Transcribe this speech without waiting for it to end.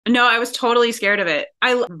No, I was totally scared of it.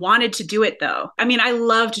 I wanted to do it though. I mean, I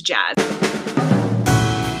loved jazz.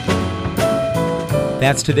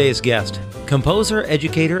 That's today's guest, composer,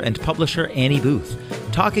 educator, and publisher Annie Booth,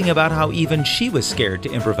 talking about how even she was scared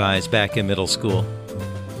to improvise back in middle school.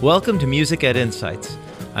 Welcome to Music Ed Insights.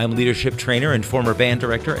 I'm leadership trainer and former band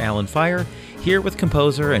director Alan Fire, here with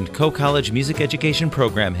composer and co-college music education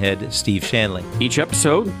program head Steve Shanley. Each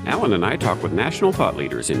episode, Alan and I talk with national thought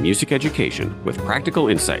leaders in music education with practical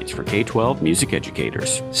insights for K-12 music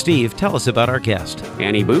educators. Steve, tell us about our guest.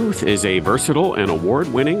 Annie Booth is a versatile and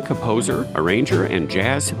award-winning composer, arranger, and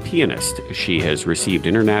jazz pianist. She has received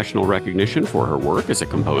international recognition for her work as a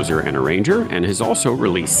composer and arranger and has also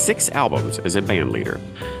released 6 albums as a band leader.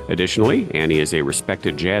 Additionally, Annie is a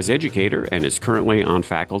respected jazz educator and is currently on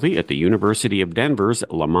faculty at the University of Denver's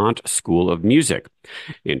Lamont School of Music.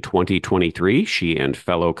 In 2023, she and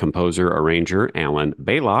fellow composer-arranger Alan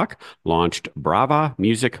Baylock launched Brava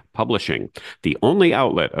Music Publishing, the only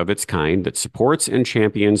outlet of its kind that supports and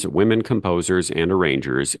champions women composers and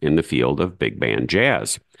arrangers in the field of big band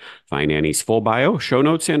jazz. Find Annie's full bio, show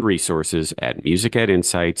notes, and resources at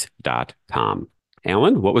musicedinsights.com.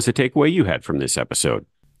 Alan, what was the takeaway you had from this episode?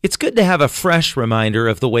 It's good to have a fresh reminder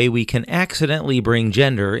of the way we can accidentally bring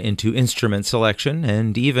gender into instrument selection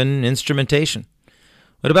and even instrumentation.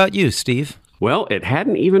 What about you, Steve? Well, it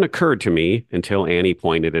hadn't even occurred to me until Annie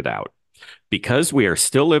pointed it out. Because we are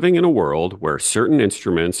still living in a world where certain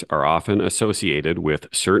instruments are often associated with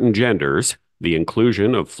certain genders, the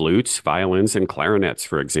inclusion of flutes, violins, and clarinets,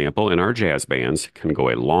 for example, in our jazz bands can go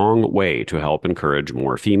a long way to help encourage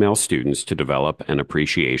more female students to develop an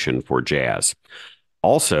appreciation for jazz.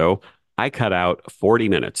 Also, I cut out 40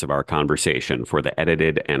 minutes of our conversation for the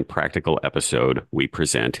edited and practical episode we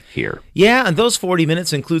present here. Yeah, and those 40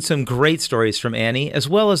 minutes include some great stories from Annie, as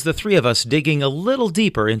well as the three of us digging a little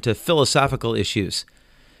deeper into philosophical issues.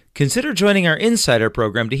 Consider joining our Insider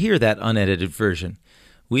program to hear that unedited version.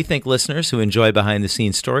 We think listeners who enjoy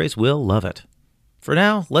behind-the-scenes stories will love it. For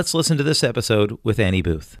now, let's listen to this episode with Annie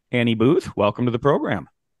Booth. Annie Booth, welcome to the program.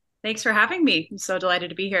 Thanks for having me. I'm so delighted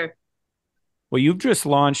to be here. Well, you've just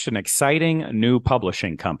launched an exciting new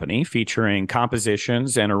publishing company featuring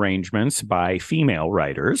compositions and arrangements by female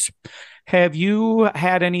writers. Have you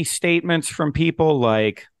had any statements from people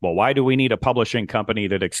like, well, why do we need a publishing company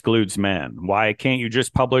that excludes men? Why can't you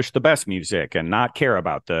just publish the best music and not care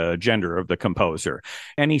about the gender of the composer?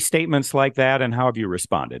 Any statements like that, and how have you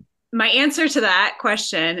responded? My answer to that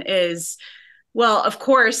question is, well, of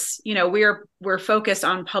course, we're focused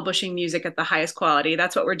on publishing music at the highest quality.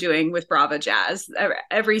 That's what we're doing with Brava Jazz.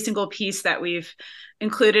 Every single piece that we've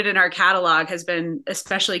included in our catalog has been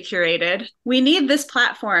especially curated. We need this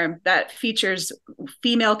platform that features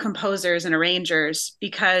female composers and arrangers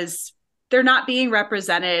because they're not being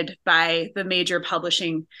represented by the major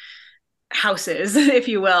publishing houses, if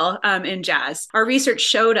you will, in jazz. Our research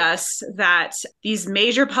showed us that these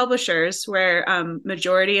major publishers, where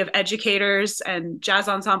majority of educators and jazz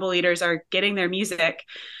ensemble leaders are getting their music,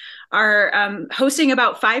 are hosting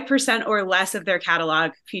about 5% or less of their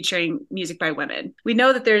catalog featuring music by women. We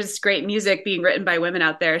know that there's great music being written by women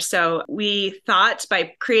out there. So we thought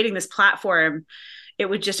by creating this platform, it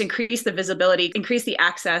would just increase the visibility, increase the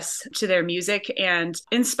access to their music, and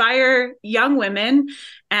inspire young women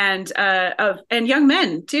and young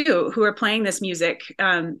men too, who are playing this music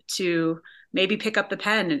to maybe pick up the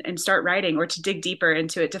pen and start writing, or to dig deeper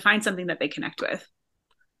into it to find something that they connect with.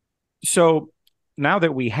 So now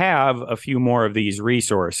that we have a few more of these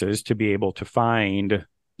resources to be able to find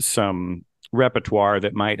some repertoire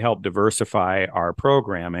that might help diversify our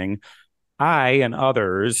programming, I and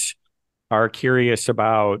others are curious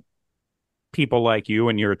about people like you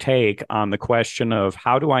and your take on the question of,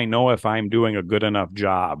 how do I know if I'm doing a good enough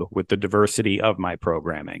job with the diversity of my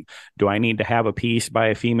programming? Do I need to have a piece by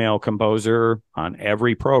a female composer on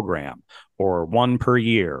every program, or one per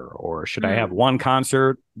year? Or should I have one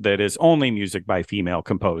concert that is only music by female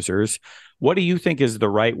composers? What do you think is the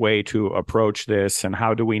right way to approach this, and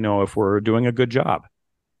how do we know if we're doing a good job?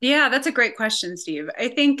 Yeah, that's a great question, Steve. I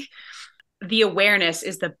think the awareness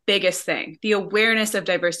is the biggest thing. The awareness of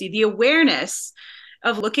diversity, the awareness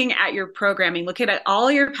of looking at your programming, looking at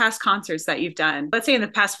all your past concerts that you've done. Let's say in the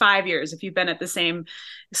past 5 years, if you've been at the same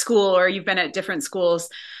school or you've been at different schools,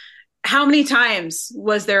 how many times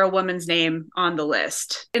was there a woman's name on the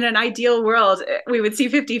list? In an ideal world, we would see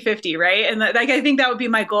 50-50, right? And I think that would be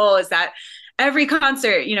my goal, is that every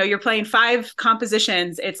concert, you're playing 5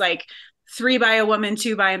 compositions. It's like 3 by a woman,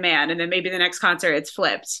 2 by a man. And then maybe the next concert it's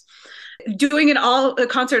flipped. Doing a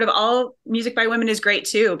concert of all music by women is great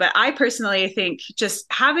too. But I personally think just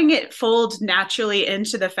having it fold naturally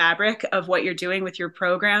into the fabric of what you're doing with your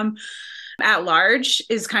program at large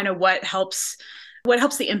is kind of what helps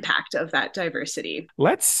the impact of that diversity.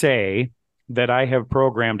 Let's say that I have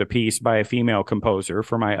programmed a piece by a female composer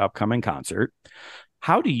for my upcoming concert.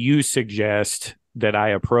 How do you suggest that I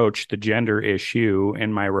approach the gender issue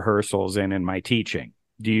in my rehearsals and in my teaching?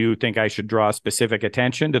 Do you think I should draw specific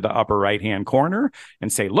attention to the upper right-hand corner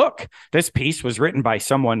and say, look, this piece was written by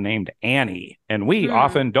someone named Annie, and we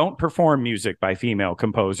often don't perform music by female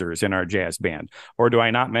composers in our jazz band? Or do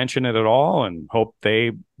I not mention it at all and hope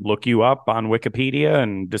they look you up on Wikipedia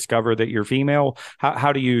and discover that you're female?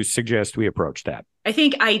 How do you suggest we approach that? I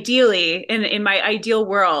think ideally, in my ideal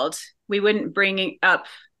world, we wouldn't bring up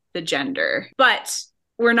the gender, but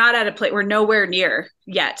we're not at a place, we're nowhere near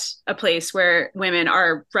yet a place where women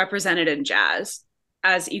are represented in jazz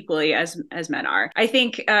as equally as men are. I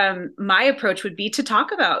think my approach would be to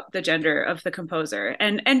talk about the gender of the composer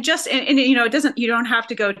and you don't have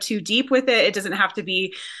to go too deep with it. It doesn't have to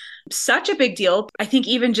be such a big deal. I think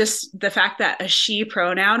even just the fact that a she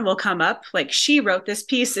pronoun will come up, like she wrote this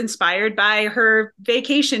piece inspired by her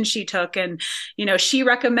vacation she took, and she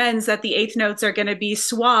recommends that the eighth notes are going to be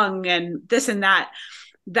swung and this and that.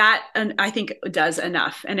 That, and I think, does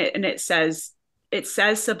enough, and it says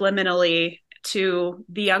subliminally to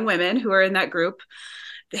the young women who are in that group,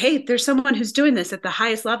 hey, there's someone who's doing this at the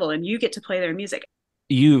highest level, and you get to play their music.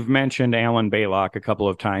 You've mentioned Alan Baylock a couple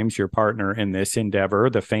of times, your partner in this endeavor,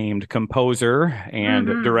 the famed composer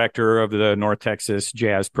and director of the North Texas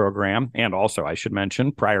Jazz Program, and also, I should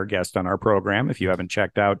mention, prior guest on our program. If you haven't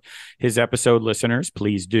checked out his episode, listeners,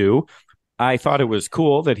 please do. I thought it was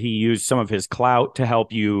cool that he used some of his clout to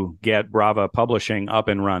help you get Brava Publishing up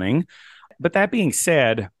and running. But that being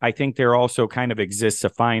said, I think there also kind of exists a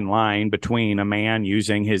fine line between a man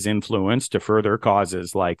using his influence to further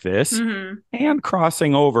causes like this and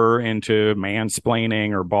crossing over into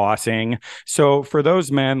mansplaining or bossing. So for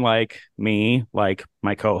those men like me, like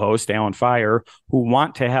my co-host, Alan Fire, who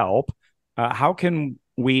want to help, how can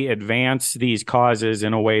we advance these causes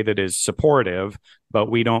in a way that is supportive, but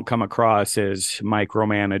we don't come across as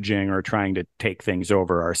micromanaging or trying to take things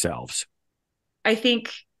over ourselves? I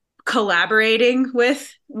think collaborating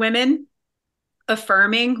with women,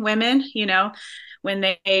 affirming women, when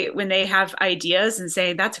they have ideas and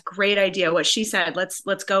say, that's a great idea, what she said,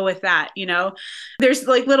 let's go with that. There's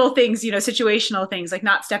like little things, situational things, like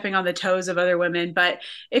not stepping on the toes of other women. But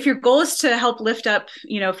if your goal is to help lift up,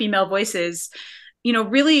 female voices,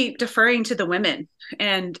 really deferring to the women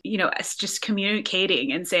and, it's just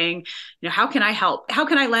communicating and saying, how can I help? How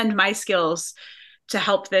can I lend my skills to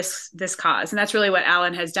help this cause? And that's really what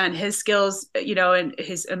Alan has done. His skills, and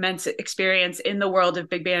his immense experience in the world of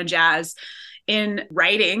big band jazz, in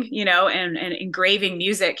writing, and engraving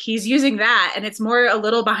music, he's using that. And it's more a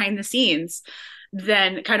little behind the scenes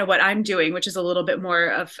than kind of what I'm doing, which is a little bit more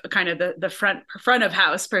of kind of the front of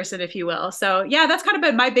house person, if you will. So yeah, that's kind of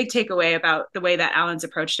been my big takeaway about the way that Alan's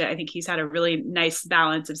approached it. I think he's had a really nice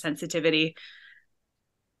balance of sensitivity.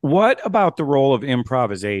 What about the role of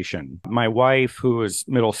improvisation? My wife, who is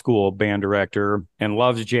middle school band director and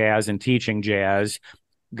loves jazz and teaching jazz,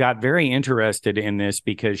 got very interested in this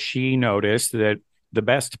because she noticed that the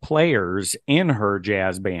best players in her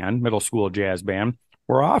jazz band, middle school jazz band,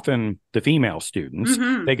 were often the female students.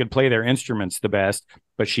 They could play their instruments the best,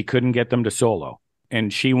 but she couldn't get them to solo.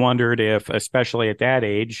 And she wondered if, especially at that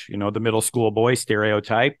age, the middle school boy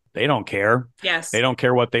stereotype, they don't care. Yes. They don't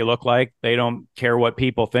care what they look like. They don't care what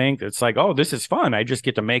people think. It's like, oh, this is fun. I just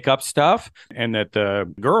get to make up stuff. And that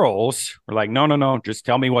the girls were like, no, just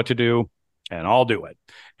tell me what to do and I'll do it.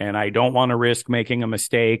 And I don't want to risk making a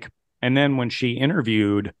mistake. And then when she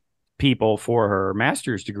interviewed people for her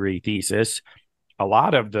master's degree thesis, a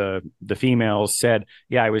lot of the females said,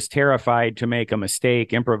 yeah, I was terrified to make a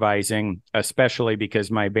mistake improvising, especially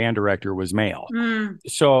because my band director was male.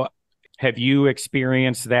 So have you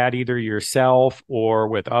experienced that either yourself or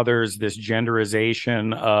with others, this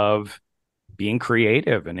genderization of being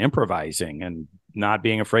creative and improvising and not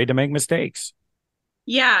being afraid to make mistakes?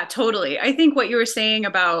 Yeah, totally. I think what you were saying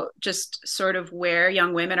about just sort of where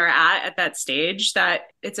young women are at that stage, that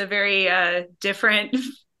it's a very different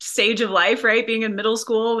stage of life, right? Being in middle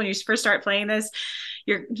school, when you first start playing this,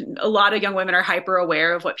 a lot of young women are hyper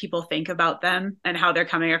aware of what people think about them and how they're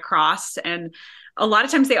coming across. And a lot of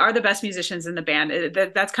times they are the best musicians in the band.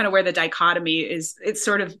 That's kind of where the dichotomy is. It's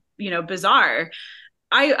sort of, bizarre.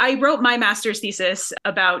 I wrote my master's thesis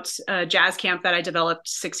about a jazz camp that I developed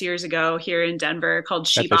 6 years ago here in Denver called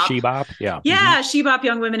At the Shebop. Shebop? Yeah. Mm-hmm. Yeah, Shebop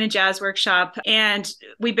Young Women in Jazz Workshop. And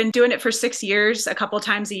we've been doing it for 6 years, a couple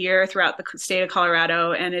times a year throughout the state of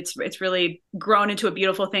Colorado. And it's really grown into a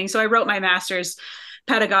beautiful thing. So I wrote my master's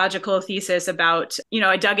pedagogical thesis about,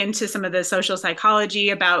 I dug into some of the social psychology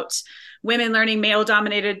about women learning male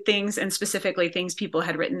dominated things, and specifically things people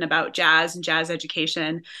had written about jazz and jazz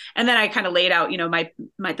education. And then I kind of laid out,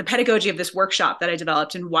 the pedagogy of this workshop that I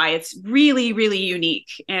developed and why it's really, really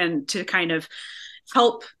unique, and to kind of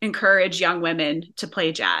help encourage young women to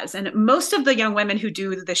play jazz. And most of the young women who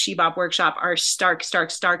do the Shebop workshop are stark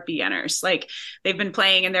beginners. Like, they've been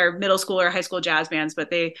playing in their middle school or high school jazz bands,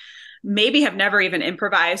 but they maybe have never even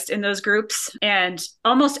improvised in those groups. And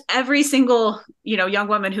almost every single, young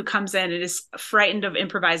woman who comes in and is frightened of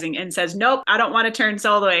improvising and says, nope, I don't want to turn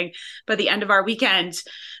soloing. By the end of our weekend,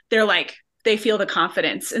 they're like, they feel the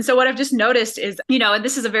confidence. And so what I've just noticed is, and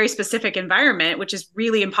this is a very specific environment, which is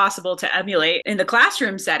really impossible to emulate in the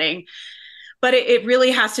classroom setting. But it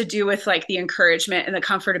really has to do with like the encouragement and the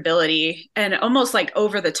comfortability, and almost like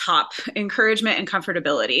over the top encouragement and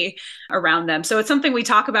comfortability around them. So it's something we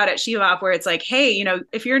talk about at Shebop, where it's like, hey,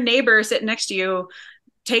 if your neighbor sitting next to you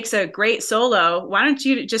takes a great solo, why don't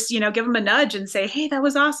you just, give them a nudge and say, hey, that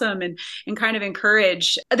was awesome, and kind of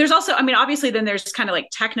encourage. There's also, obviously then there's kind of like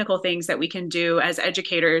technical things that we can do as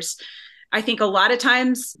educators. I think a lot of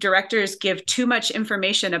times directors give too much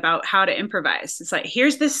information about how to improvise. It's like,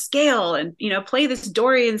 here's this scale, and play this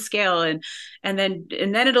Dorian scale, and then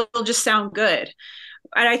it'll just sound good.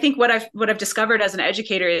 And I think what I've discovered as an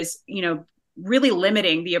educator is, really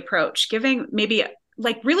limiting the approach, giving maybe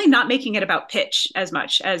like really not making it about pitch as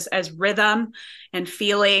much as rhythm and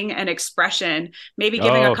feeling and expression. Maybe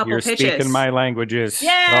giving a couple you're pitches. Speaking my languages.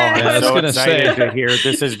 Yeah. I'm so excited to hear.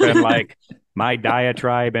 This has been like my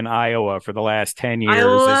diatribe in Iowa for the last 10 years. I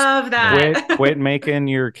love that. Quit making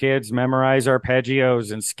your kids memorize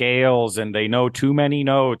arpeggios and scales, and they know too many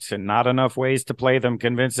notes and not enough ways to play them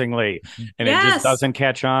convincingly. And It just doesn't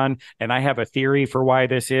catch on. And I have a theory for why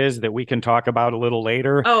this is that we can talk about a little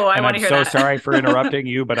later. Oh, I want to hear that. I'm so sorry for interrupting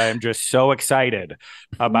you, but I am just so excited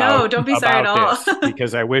about No, don't be sorry at all.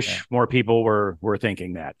 because I wish more people were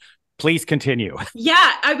thinking that. Please continue.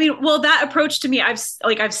 Yeah, well, that approach to me, I've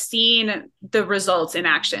seen the results in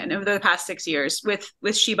action over the past 6 years with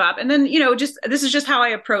Shebop. And then, this is just how I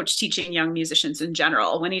approach teaching young musicians in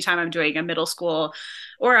general. Anytime I'm doing a middle school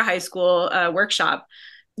or a high school workshop,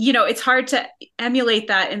 it's hard to emulate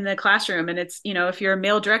that in the classroom. And it's, if you're a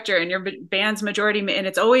male director and your band's majority, and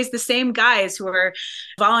it's always the same guys who are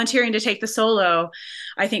volunteering to take the solo,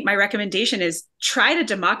 I think my recommendation is try to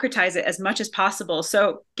democratize it as much as possible.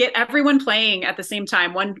 So get everyone playing at the same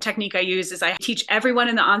time. One technique I use is I teach everyone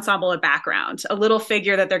in the ensemble a background, a little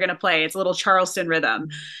figure that they're going to play. It's a little Charleston rhythm.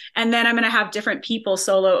 And then I'm going to have different people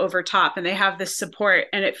solo over top, and they have this support,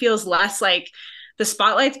 and it feels less like the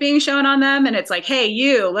spotlight's being shown on them. And it's like, hey,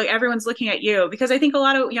 you, look, everyone's looking at you. Because I think a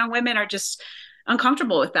lot of young women are just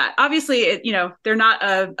uncomfortable with that. Obviously, they're not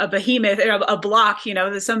a behemoth or a block,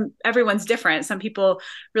 everyone's different. Some people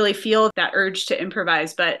really feel that urge to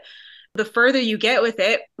improvise, but the further you get with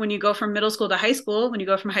it, when you go from middle school to high school, when you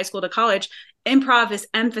go from high school to college, improv is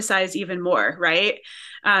emphasized even more, right?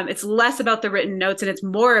 It's less about the written notes and it's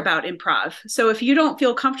more about improv. So if you don't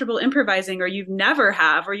feel comfortable improvising, or you've never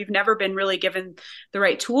been really given the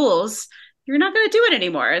right tools, you're not going to do it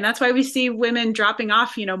anymore. And that's why we see women dropping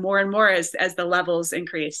off, more and more as the levels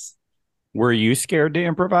increase. Were you scared to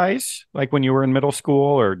improvise, like when you were in middle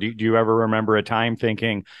school, or do you ever remember a time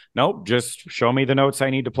thinking, nope, just show me the notes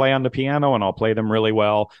I need to play on the piano and I'll play them really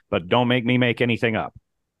well, but don't make me make anything up?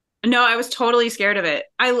 No, I was totally scared of it.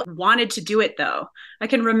 I wanted to do it though. I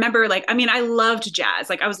can remember I loved jazz.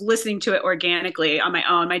 Like I was listening to it organically on my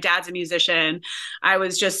own. My dad's a musician. I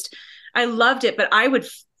loved it, but I would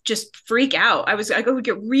just freak out. I would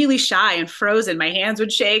get really shy and frozen. My hands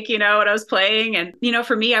would shake, when I was playing. And,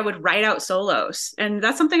 for me, I would write out solos. And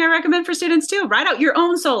that's something I recommend for students too. Write out your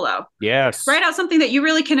own solo. Yes. Write out something that you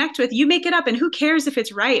really connect with. You make it up, and who cares if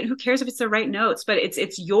it's right? Who cares if it's the right notes? But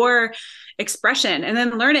it's your expression, and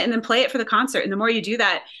then learn it and then play it for the concert. And the more you do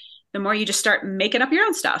that, the more you just start making up your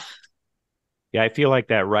own stuff. Yeah, I feel like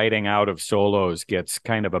that writing out of solos gets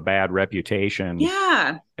kind of a bad reputation.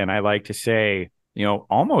 Yeah. And I like to say,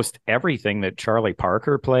 almost everything that Charlie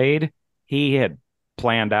Parker played, he had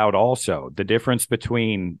planned out also. The difference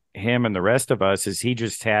between him and the rest of us is he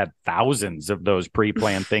just had thousands of those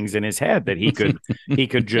pre-planned things in his head that he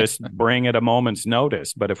could just bring at a moment's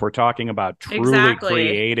notice. But if we're talking about truly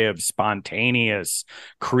creative, spontaneous,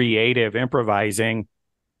 creative improvising,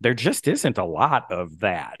 there just isn't a lot of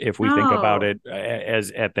that if we think about No. it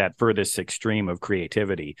as at that furthest extreme of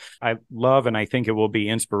creativity. I love and I think it will be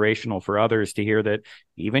inspirational for others to hear that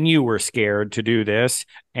even you were scared to do this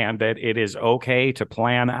and that it is okay to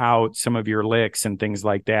plan out some of your licks and things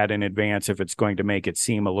like that in advance if it's going to make it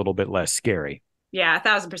seem a little bit less scary. Yeah,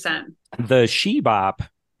 1,000%. The Shebop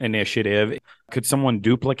initiative, could someone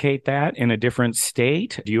duplicate that in a different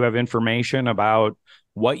state? Do you have information about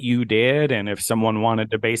what you did? And if someone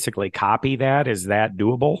wanted to basically copy that, is that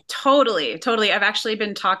doable? Totally, totally. I've actually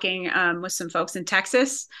been talking with some folks in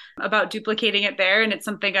Texas about duplicating it there, and it's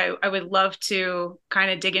something I would love to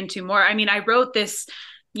kind of dig into more. I mean, I wrote this,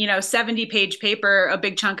 70-page paper, a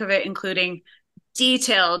big chunk of it including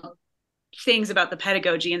detailed things about the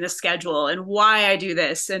pedagogy and the schedule and why I do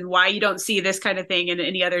this and why you don't see this kind of thing in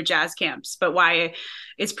any other jazz camps, but why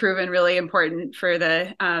it's proven really important for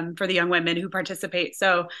the young women who participate.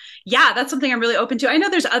 So yeah, that's something I'm really open to. I know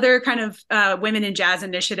there's other kind of women in jazz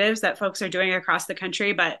initiatives that folks are doing across the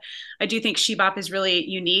country, but I do think Shebop is really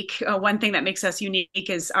unique. One thing that makes us unique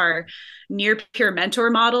is our near peer mentor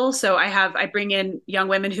model. So I bring in young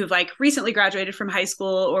women who've like recently graduated from high school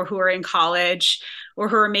or who are in college or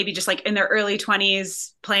who are maybe just like in their early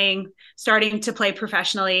 20s starting to play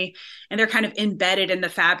professionally, and they're kind of embedded in the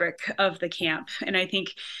fabric of the camp. And I think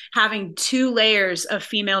having 2 layers of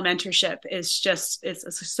female mentorship is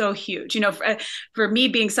it's so huge. For me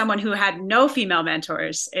being someone who had no female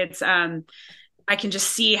mentors, it's I can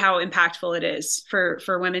just see how impactful it is for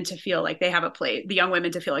women to feel like they have a place, the young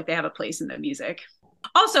women to feel like they have a place in the music.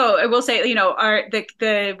 Also, I will say,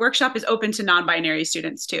 the workshop is open to non-binary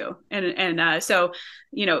students too, and so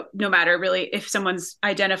no matter really if someone's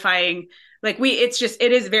identifying like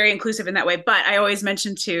it is very inclusive in that way. But I always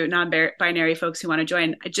mention to non-binary folks who want to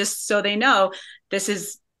join, just so they know this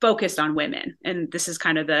is focused on women, and this is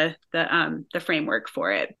kind of the framework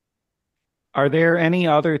for it. Are there any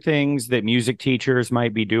other things that music teachers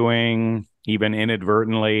might be doing, even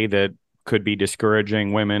inadvertently, that could be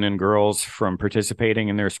discouraging women and girls from participating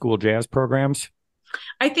in their school jazz programs?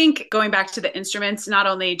 I think going back to the instruments, not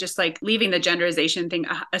only just like leaving the genderization thing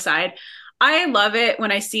aside, I love it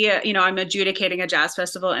when I see I'm adjudicating a jazz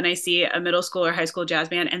festival and I see a middle school or high school jazz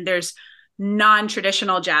band and there's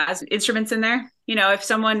non-traditional jazz instruments in there. If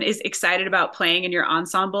someone is excited about playing in your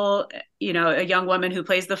ensemble, a young woman who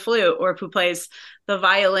plays the flute or who plays the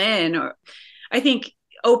violin, or I think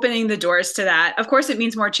opening the doors to that. Of course, it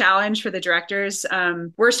means more challenge for the directors.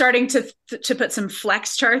 We're starting to put some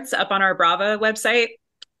flex charts up on our Brava website.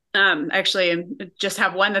 Actually, just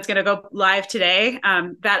have one that's going to go live today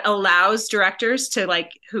that allows directors to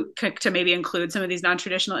maybe include some of these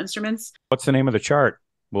non-traditional instruments. What's the name of the chart?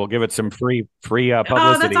 We'll give it some free publicity.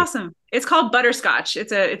 Oh, that's awesome. It's called Butterscotch.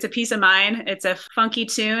 It's a piece of mine. It's a funky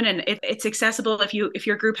tune, and it's accessible if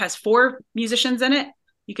your group has 4 musicians in it,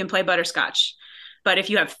 you can play Butterscotch. But if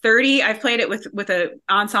you have 30, I've played it with an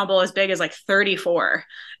ensemble as big as like 34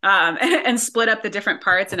 and split up the different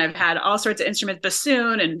parts. And I've had all sorts of instruments,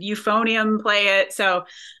 bassoon and euphonium play it. So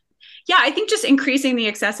yeah, I think just increasing the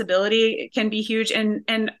accessibility can be huge,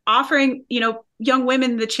 and offering, young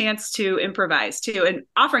women the chance to improvise too, and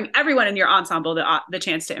offering everyone in your ensemble the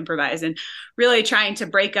chance to improvise, and really trying to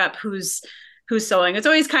break up who's soloing. It's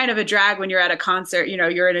always kind of a drag when you're at a concert,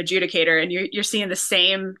 you're an adjudicator and you're seeing the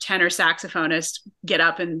same tenor saxophonist get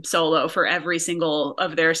up and solo for every single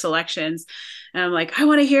of their selections. And I'm like, I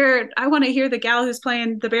want to hear the gal who's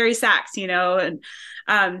playing the Barry sax, and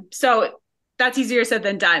so that's easier said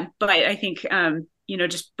than done. But I think,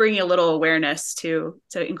 just bringing a little awareness to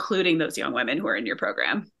including those young women who are in your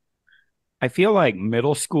program. I feel like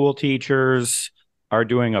middle school teachers are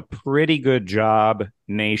doing a pretty good job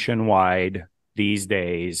nationwide these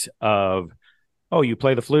days of, oh, you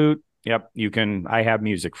play the flute? Yep, you can. I have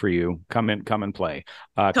music for you. Come and play.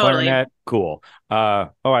 Totally. Clarinet, cool.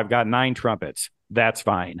 I've got 9 trumpets. That's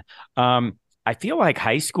fine. I feel like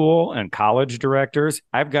high school and college directors,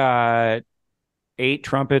 I've got 8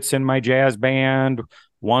 trumpets in my jazz band,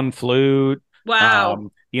 1 flute. Wow.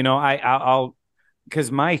 I'll because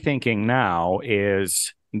my thinking now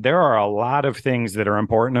is there are a lot of things that are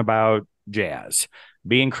important about jazz.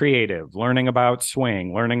 Being creative, learning about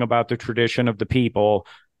swing, learning about the tradition of the people.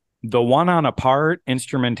 The one on a part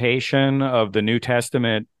instrumentation of the New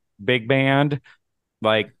Testament big band,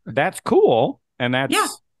 like that's cool and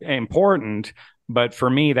that's important. But for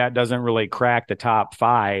me, that doesn't really crack the top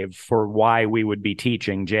 5 for why we would be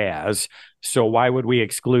teaching jazz. So why would we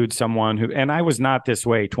exclude someone who, and I was not this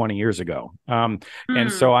way 20 years ago.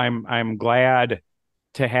 And so I'm glad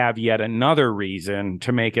to have yet another reason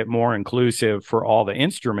to make it more inclusive for all the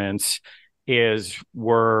instruments. is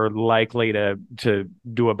we're likely to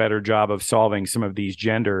do a better job of solving some of these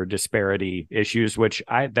gender disparity issues, which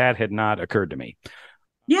that had not occurred to me.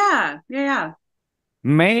 Yeah.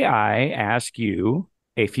 May I ask you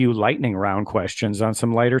a few lightning round questions on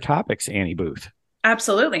some lighter topics, Annie Booth?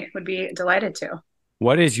 Absolutely. Would be delighted to.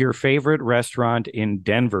 What is your favorite restaurant in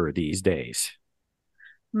Denver these days?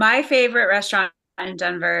 My favorite restaurant in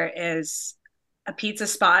Denver is a pizza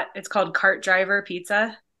spot. It's called Cart Driver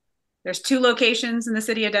Pizza. There's 2 locations in the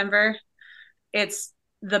city of Denver. It's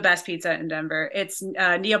the best pizza in Denver. It's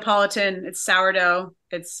Neapolitan. It's sourdough.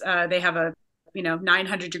 It's they have a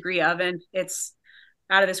 900-degree oven. It's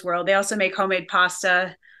out of this world. They also make homemade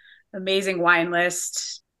pasta. Amazing wine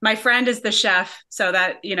list. My friend is the chef, so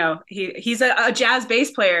that he's a jazz bass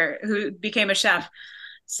player who became a chef.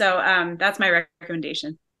 So that's my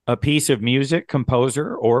recommendation. A piece of music,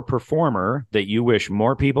 composer, or performer that you wish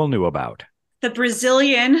more people knew about? The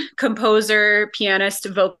Brazilian composer, pianist,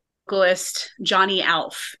 vocalist, Johnny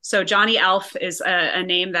Alf. So Johnny Alf is a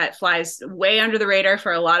name that flies way under the radar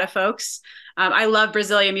for a lot of folks. I love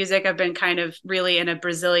Brazilian music. I've been kind of really in a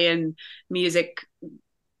Brazilian music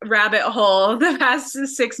rabbit hole the past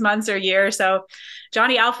 6 months or year. So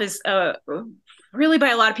Johnny Alf is really by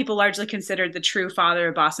a lot of people largely considered the true father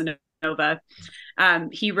of bossa nova.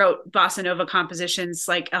 He wrote bossa nova compositions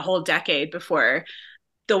like a whole decade before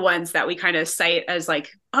the ones that we kind of cite as like,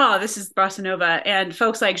 oh, this is bossa nova. And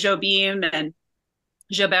folks like Jobim and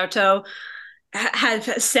Gilberto have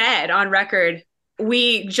said on record,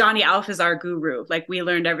 Johnny Alf is our guru. Like we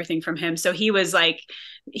learned everything from him. So he was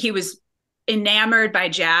enamored by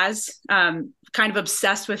jazz, kind of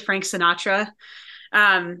obsessed with Frank Sinatra.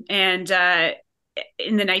 And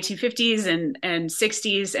in the 1950s and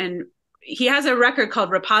 60s. And he has a record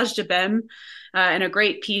called Rapaz de Bem and a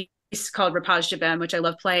great piece called Rapaz de Bem, which I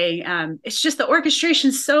love playing. It's just the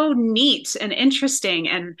orchestration so neat and interesting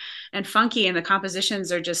and funky, and the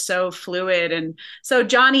compositions are just so fluid. And so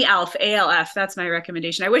Johnny Alf, ALF, that's my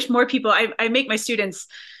recommendation. I wish more people, I make my students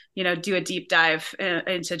do a deep dive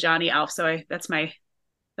into Johnny Alf. So that's my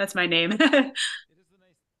name.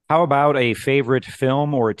 How about a favorite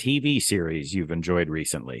film or TV series you've enjoyed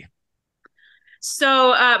recently? So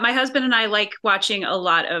my husband and I like watching a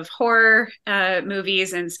lot of horror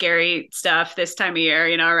movies and scary stuff this time of year,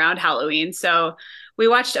 around Halloween. So we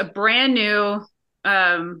watched a brand new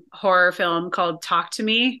horror film called Talk to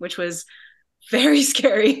Me, which was very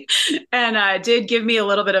scary and did give me a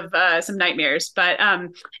little bit of some nightmares. But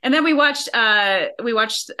and then we watched kind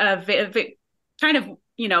of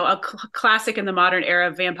a classic in the modern era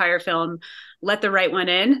vampire film, Let the Right One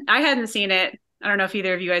In. I hadn't seen it. I don't know if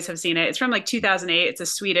either of you guys have seen it. It's from like 2008. It's a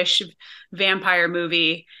Swedish vampire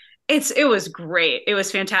movie. It was great. It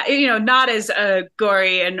was fantastic. Not as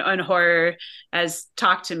gory and horror as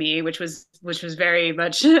Talk to Me, which was very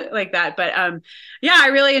much like that. But yeah, I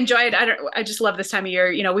really enjoyed. I just love this time of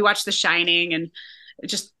year. We watch The Shining and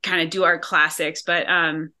just kind of do our classics. But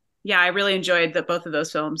yeah, I really enjoyed both of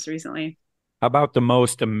those films recently. How about the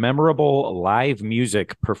most memorable live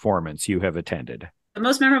music performance you have attended? The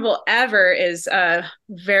most memorable ever is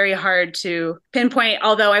very hard to pinpoint,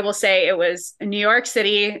 although I will say it was in New York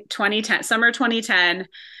City, 2010, summer 2010,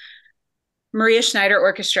 Maria Schneider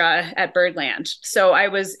Orchestra at Birdland. So I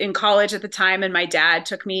was in college at the time, and my dad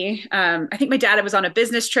took me. I think my dad was on a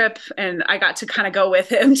business trip, and I got to kind of go with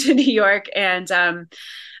him to New York. And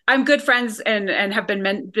I'm good friends and have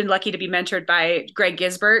been lucky to be mentored by Greg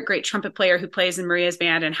Gisbert, great trumpet player who plays in Maria's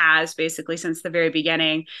band and has basically since the very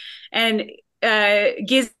beginning. And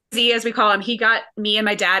Gizzy, as we call him, he got me and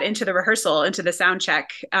my dad into the rehearsal, into the sound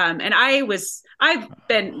check. And I've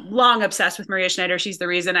been long obsessed with Maria Schneider. She's the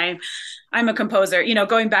reason I'm a composer.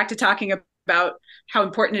 Going back to talking about how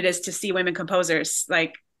important it is to see women composers,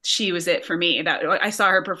 like she was it for me. That I saw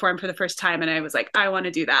her perform for the first time and I was like, I want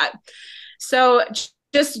to do that. So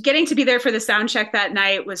just getting to be there for the sound check that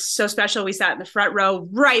night was so special. We sat in the front row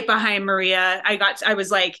right behind Maria. I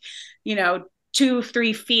was like,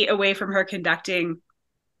 2-3 feet away from her conducting.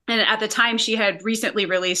 And at the time, she had recently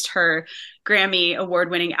released her Grammy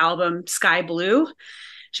award-winning album, Sky Blue.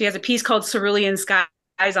 She has a piece called Cerulean Skies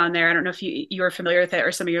on there. I don't know if you are familiar with it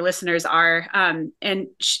or some of your listeners are. And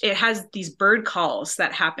it has these bird calls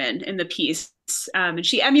that happen in the piece. And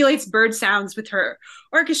she emulates bird sounds with her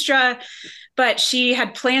orchestra, but she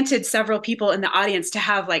had planted several people in the audience to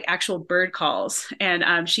have like actual bird calls.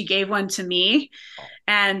 And she gave one to me.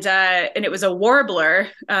 And it was a warbler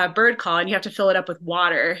bird call, and you have to fill it up with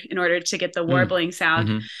water in order to get the warbling sound.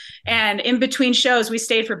 Mm-hmm. And in between shows, we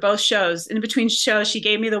stayed for both shows. In between shows, she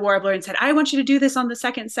gave me the warbler and said, I want you to do this on the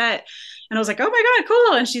second set. And I was like, oh my God,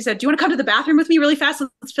 cool. And she said, do you want to come to the bathroom with me really fast?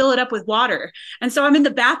 Let's fill it up with water. And so I'm in the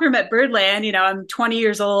bathroom at Birdland, I'm 20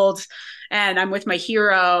 years old and I'm with my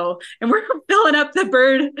hero and we're filling up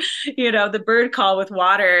the bird call with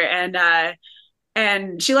water.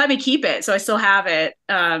 And she let me keep it. So I still have it.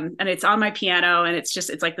 And it's on my piano and it's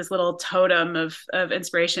like this little totem of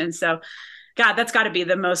inspiration. So God, that's got to be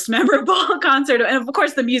the most memorable concert. And of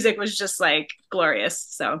course the music was just like glorious.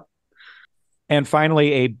 So. And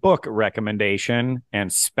finally, a book recommendation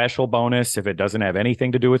and special bonus if it doesn't have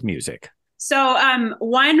anything to do with music. So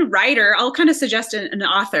one writer, I'll kind of suggest an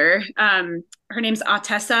author. Her name's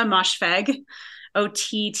Ottessa Moshfegh,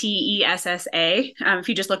 Ottessa. If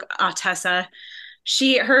you just look Ottessa,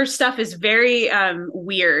 her stuff is very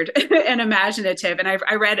weird and imaginative. And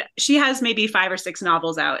I read, she has maybe 5 or 6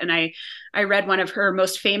 novels out. And I read one of her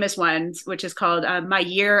most famous ones, which is called My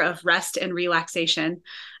Year of Rest and Relaxation.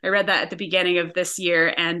 I read that at the beginning of this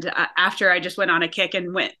year. And after I just went on a kick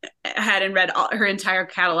and went ahead and read her entire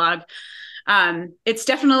catalog, it's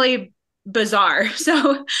definitely bizarre.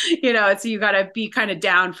 So, you got to be kind of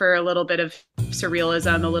down for a little bit of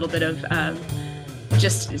surrealism, a little bit of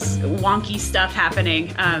just wonky stuff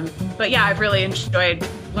happening. But yeah, I've really enjoyed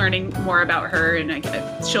learning more about her, and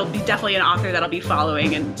she'll be definitely an author that I'll be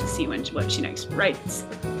following and to see what she next writes.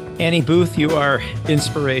 Annie Booth, you are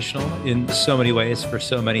inspirational in so many ways for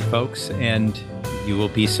so many folks, and you will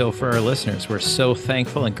be so for our listeners. We're so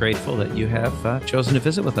thankful and grateful that you have chosen to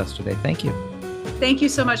visit with us today. Thank you. Thank you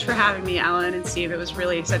so much for having me, Alan and Steve. It was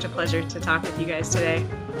really such a pleasure to talk with you guys today.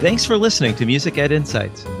 Thanks for listening to Music Ed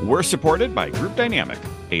Insights. We're supported by Group Dynamic,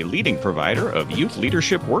 a leading provider of youth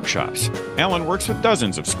leadership workshops. Alan works with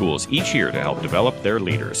dozens of schools each year to help develop their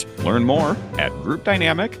leaders. Learn more at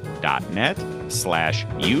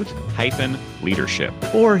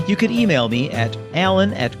groupdynamic.net/youth-leadership. Or you could email me at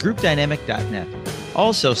alan@groupdynamic.net.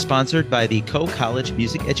 Also sponsored by the Co-College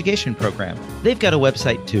Music Education Program. They've got a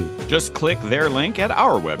website too. Just click their link at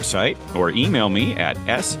our website or email me at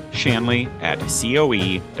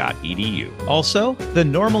shanley@coe.edu. Also, The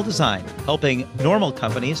Normal Design, helping normal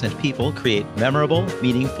companies and people create memorable,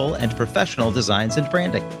 meaningful, and professional designs and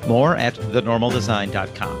branding. More at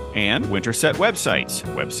thenormaldesign.com. And Winterset Websites,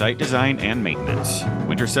 website design and maintenance.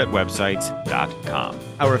 wintersetwebsites.com.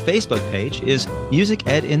 Our Facebook page is Music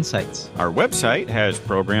Ed Insights. Our website has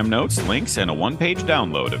program notes, links, and a one-page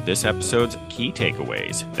download of this episode's key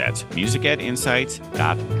takeaways. That's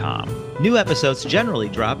musicedinsights.com. New episodes generally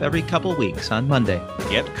drop every couple weeks on Monday.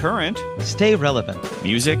 Get current. Stay relevant.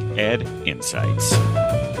 Music Ed Insights.